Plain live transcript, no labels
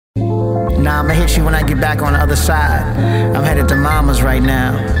I'ma hit you when I get back on the other side. I'm headed to mama's right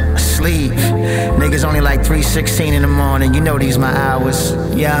now. Sleep. Niggas only like 3:16 in the morning. You know these my hours.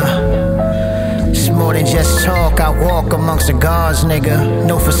 Yeah. It's more than just talk. I walk amongst the gods, nigga.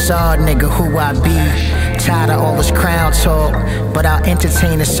 No facade, nigga. Who I be. Tired of all this crown talk, but I'll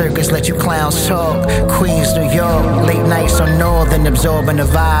entertain the circus, let you clowns talk. Queens, New York, late nights on Northern, absorbing the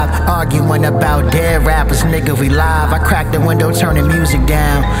vibe. Arguing about dead rappers, nigga, we live. I crack the window, turn the music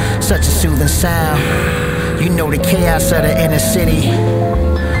down. Such a soothing sound. You know the chaos of the inner city.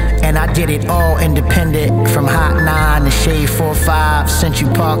 And I did it all independent. From Hot 9 to Shade 4-5.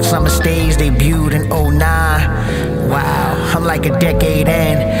 Century Park Summer Stage debuted in 09. Wow, I'm like a decade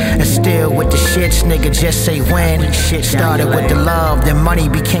in, and still with the shits, nigga, just say when. Shit started with the love, then money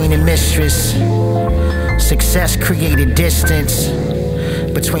became the mistress. Success created distance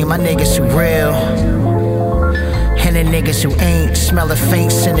between my niggas who real and the niggas who ain't. Smell the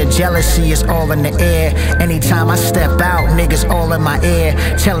faint scent of jealousy is all in the air. Anytime I step out, niggas all in my ear,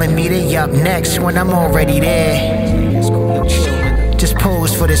 telling me they up next when I'm already there. Just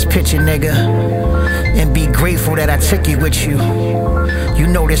pose for this picture, nigga, and be grateful that I took you with you. You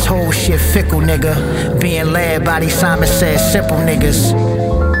know this whole shit fickle, nigga. Being led by these Simon Says simple niggas.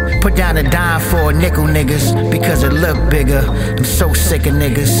 Put down a dime for a nickel, niggas, because it look bigger. I'm so sick of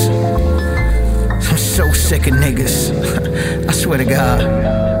niggas. I'm so sick of niggas. I swear to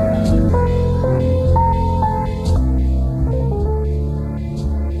God.